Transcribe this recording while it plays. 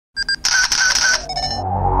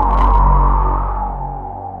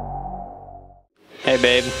Hey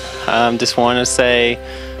babe, just want to say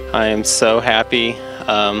I am so happy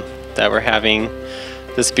that we're having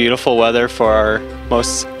this beautiful weather for our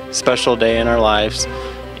most special day in our lives,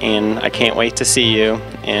 and I can't wait to see you,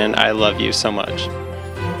 and I love you so much.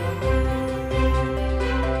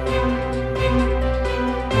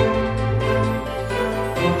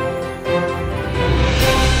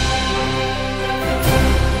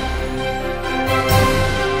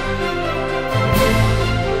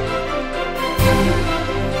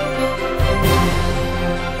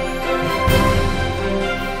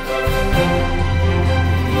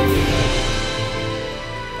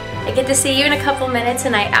 I get to see you in a couple minutes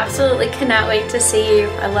and I absolutely cannot wait to see you.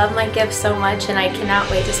 I love my gift so much and I cannot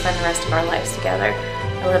wait to spend the rest of our lives together.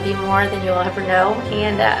 I love you more than you'll ever know,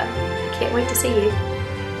 and I can't wait to see you.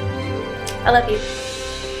 I love you.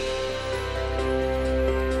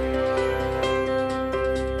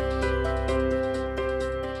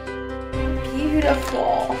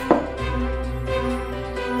 Beautiful.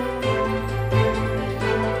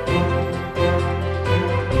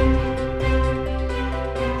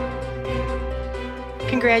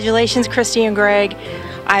 Congratulations, Kristi and Greg.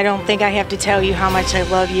 I don't think I have to tell you how much I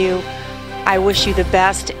love you. I wish you the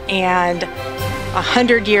best and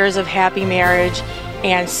 100 years of happy marriage,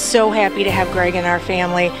 and so happy to have Greg in our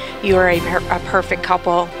family. You are a perfect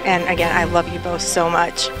couple, and again, I love you both so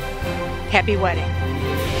much. Happy wedding.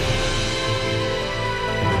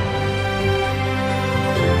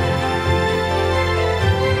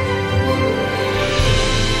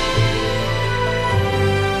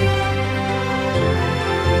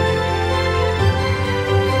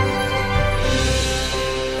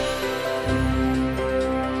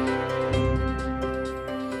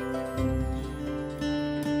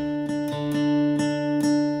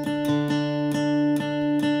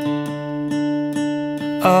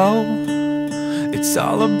 Oh, it's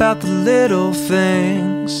all about the little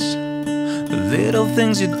things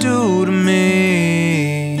you do to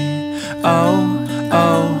me. Oh,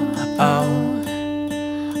 oh,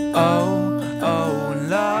 oh, oh, oh,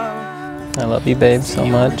 love. I love you, babe, so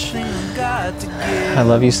much. I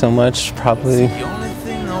love you so much. Probably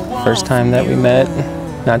first time that we met,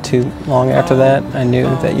 not too long after that, I knew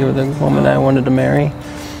that you were the woman I wanted to marry,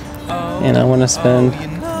 and I want to spend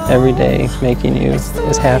every day making you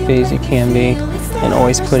as happy as you can be and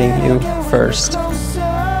always putting you first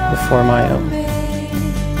before my own.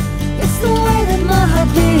 It's the way that my heart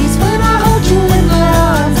beats when I hold you in my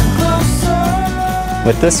arms.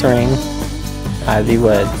 With this ring, I thee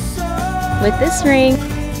wed. With this ring,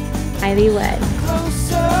 I thee wed.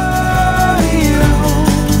 You're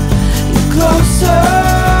closer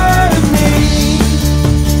to me.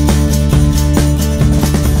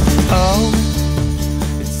 Oh.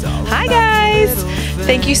 Hi guys!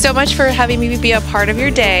 Thank you so much for having me be a part of your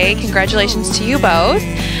day. Congratulations to you both.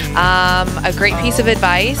 A great piece of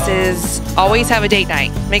advice is always have a date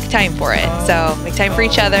night. Make time for it. So make time for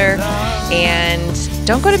each other and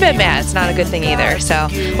don't go to bed mad. It's not a good thing either. So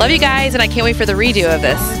love you guys, and I can't wait for the redo of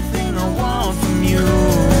this.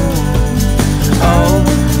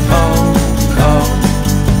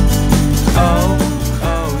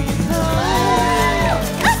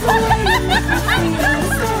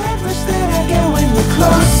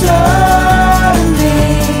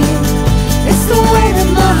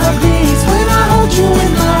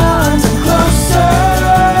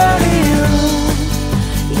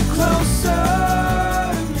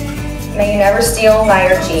 May you never steal, lie,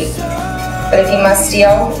 or cheat. But if you must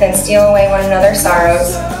steal, then steal away one another's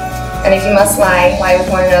sorrows. And if you must lie, lie with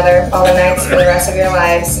one another all the nights for the rest of your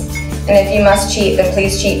lives. And if you must cheat, then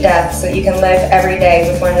please cheat death so that you can live every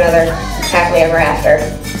day with one another happily ever after.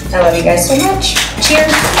 I love you guys so much.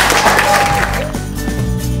 Cheers.